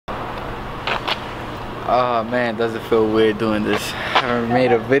Oh man, does it feel weird doing this? I haven't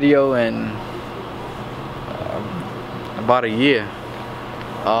made a video in about a year.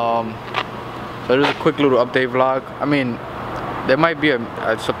 So there's a quick little update vlog. I mean, there might be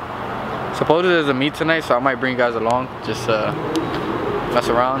supposedly there's a meet tonight, so I might bring you guys along, just mess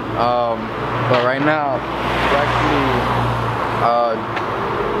around. But right now, we're actually,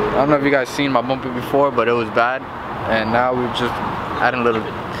 I don't know if you guys seen my bumper before, but it was bad, and now we're just adding a little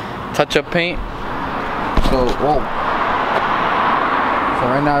touch-up paint. So, whoa. So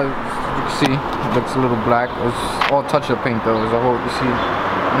right now, as you can see, it looks a little black. It's all touch-up paint though. There's a whole, you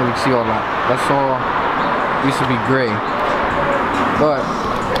can see all that. That's all used to be gray. But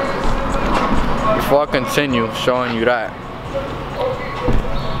before I continue showing you that,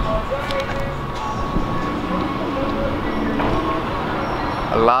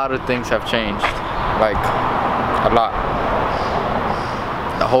 a lot of things have changed. Like, a lot.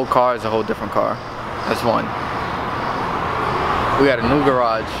 The whole car is a whole different car. That's one. We got a new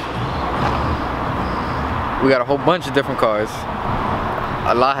garage. We got a whole bunch of different cars.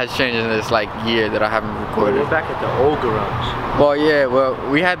 A lot has changed in this like year that I haven't recorded. We're back at the old garage. Well, yeah, well,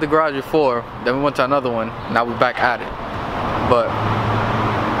 we had the garage before, then we went to another one, now we're back at it. But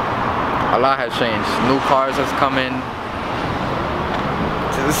a lot has changed. New cars has come in.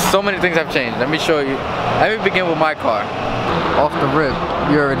 So many things have changed. Let me show you. Let me begin with my car. Off the rip,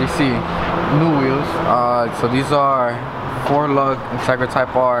 you already see new wheels. So these are 4-lug Integra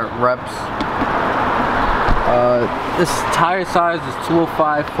Type R reps. This tire size is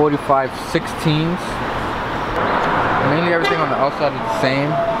 205, 45, 16s. Mainly everything on the outside is the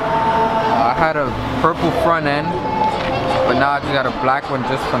same. I had a purple front end, but now I just got a black one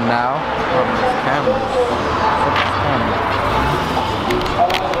just for now. This camera.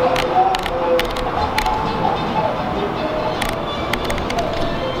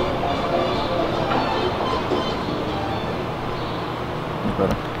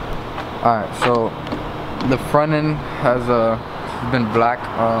 Alright, so the front end has been black.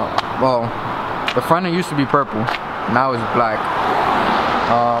 Well, the front end used to be purple, now it's black.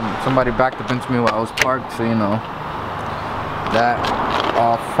 Somebody backed up into me while I was parked, so you know that.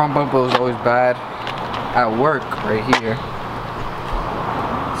 Front bumper was always bad. At work, right here,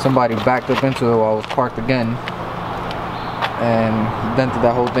 somebody backed up into it while I was parked again and dented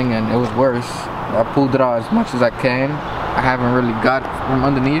that whole thing, and it was worse. I pulled it out as much as I can. I haven't really got from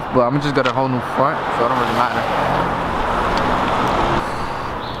underneath, but I'm just got a whole new front, so it don't really matter.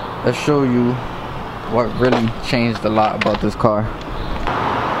 Let's show you what really changed a lot about this car.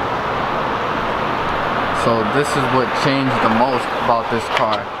 So this is what changed the most about this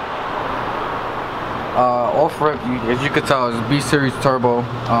car. Off rip, as you can tell, it's a B series turbo.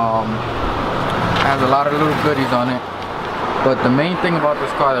 Has a lot of little goodies on it. But the main thing about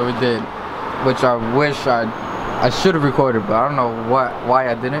this car that we did, which I wish I should have recorded, but I don't know why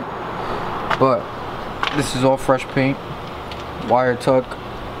I didn't. But this is all fresh paint, wire tuck,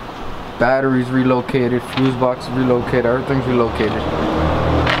 batteries relocated, fuse box relocated, everything's relocated.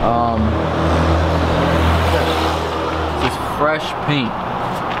 This is fresh paint.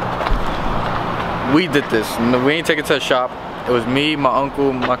 We did this. We ain't take it to the shop. It was me, my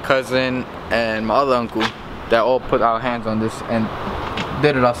uncle, my cousin, and my other uncle that all put our hands on this and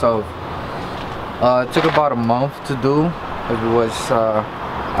did it ourselves. It took about a month to do. It was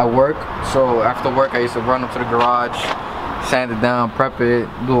at work, so after work I used to run up to the garage, sand it down, prep it,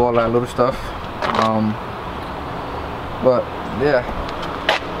 do all that little stuff. But yeah,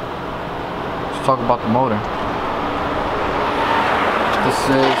 let's talk about the motor. This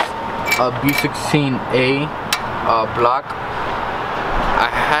is a B16A block.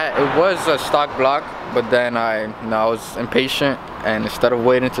 It was a stock block, but then I was impatient, and instead of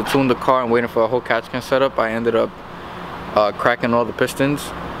waiting to tune the car and waiting for a whole catch can setup, I ended up cracking all the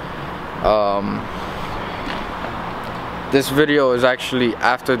pistons. This video is actually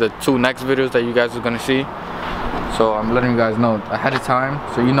after the 2 next videos that you guys are gonna see, so I'm letting you guys know ahead of time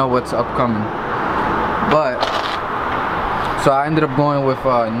so you know what's upcoming. But so I ended up going with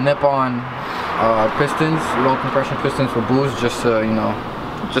nip-on pistons, low compression pistons for boost, just to, you know,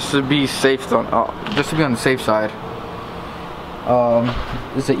 just to be safe on, just to be on the safe side.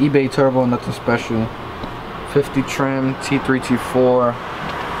 It's an eBay turbo, nothing special. 50 trim, T3, T4,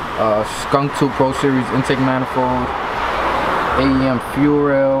 Skunk 2 Pro Series intake manifold, AEM fuel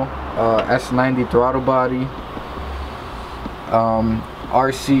rail, S90 throttle body,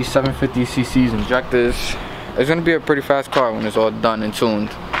 RC 750cc's injectors. It's gonna be a pretty fast car when it's all done and tuned.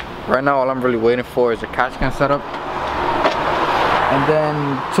 Right now, all I'm really waiting for is a catch can setup, and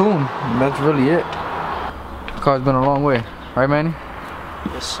then tune. That's really it. The car's been a long way, right, Manny?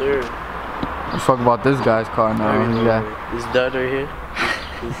 Yes, sir. Let's talk about this guy's car now. This dud right here.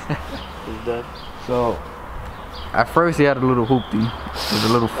 This dud. So, at first he had a little hoopty. It was a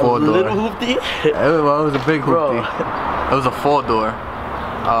little 4-door. A little hoopty? It was a big hoopty. It was a 4-door.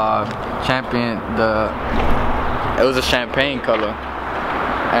 It was a champagne color.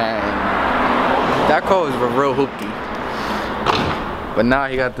 And that car was a real hoopty. But now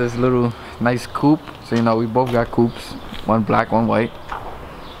he got this little nice coupe. So you know, we both got coupes. One black, one white.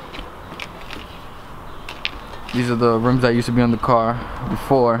 These are the rims that used to be on the car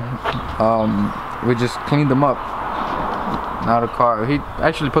before. We just cleaned them up. Now the car, he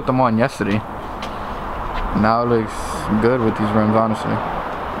actually put them on yesterday. Now it looks good with these rims, honestly.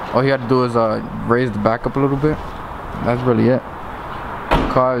 All he had to do is raise the back up a little bit. That's really it. The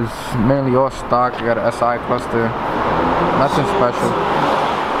car is mainly all stock. You got an SI cluster. Nothing special.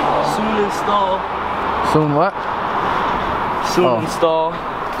 Soon install. Soon what? Soon install.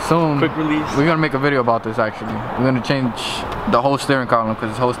 Soon. Quick release. We're gonna make a video about this actually. We're gonna change the whole steering column because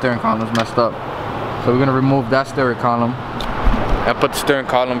this whole steering column is messed up. So we're gonna remove that steering column and put the steering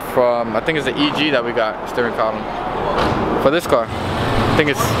column from, I think it's the EG that we got, steering column. For this car. I think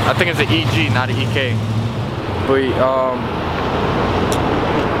it's the EG, not the EK. But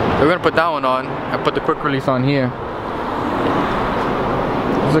we're gonna put that one on and put the quick release on here.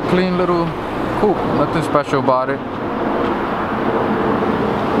 It's a clean little coupe, nothing special about it.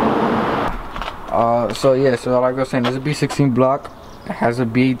 So like I was saying, there's a B16 block. It has a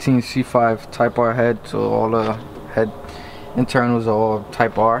B18 C5 Type R head, so all the head internals are all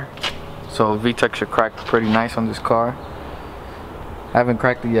Type R. So VTEC should crack pretty nice on this car. I haven't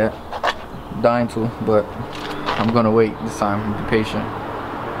cracked it yet. Dying to, but I'm gonna wait this time. Be patient.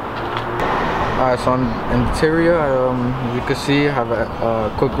 Alright, so on the interior, as you can see, I have a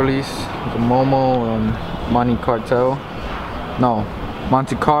quick release, the Momo Monte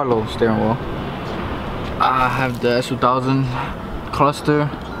Carlo steering wheel. I have the S2000 cluster,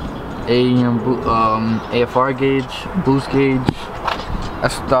 AFR gauge, boost gauge,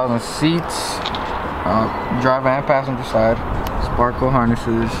 S2000 seats, driver and passenger side, sparkle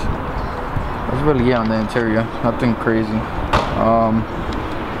harnesses. That's really it on the interior, nothing crazy.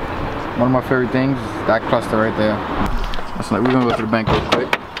 One of my favorite things is that cluster right there. We're gonna go to the bank real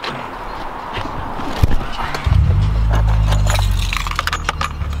quick.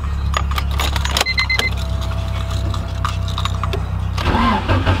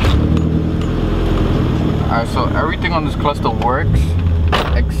 Alright, so everything on this cluster works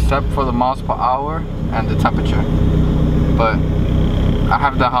except for the miles per hour and the temperature. But I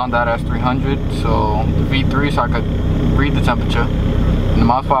have the Honda S300, so the V3, so I could read the temperature. And the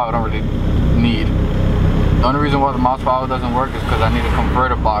miles per hour I don't really need. The only reason why the miles per hour doesn't work is because I need a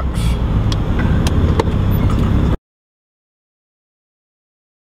converter box.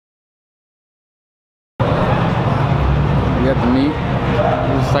 We got the meat.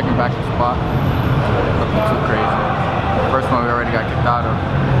 This is the second backup spot. Nothing too crazy. First one we already got kicked out of.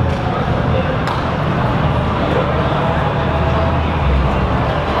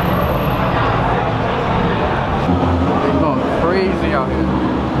 They're going crazy out here.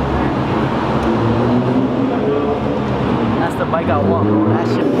 That's the bike I want, bro. That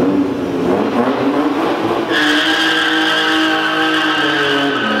shit.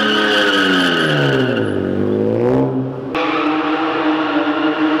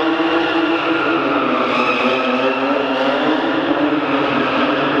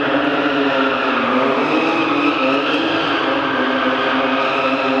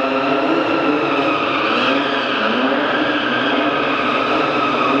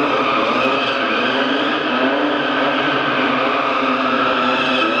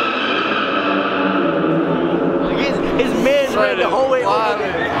 The whole way over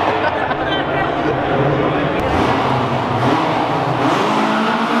there.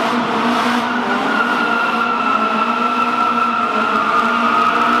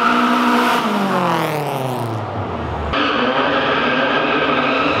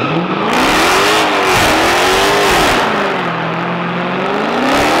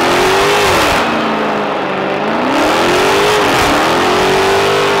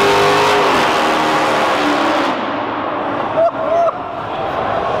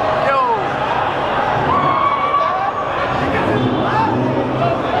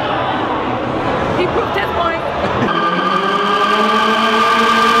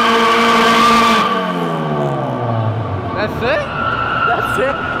 That's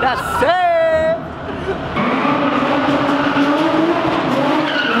it? That's it.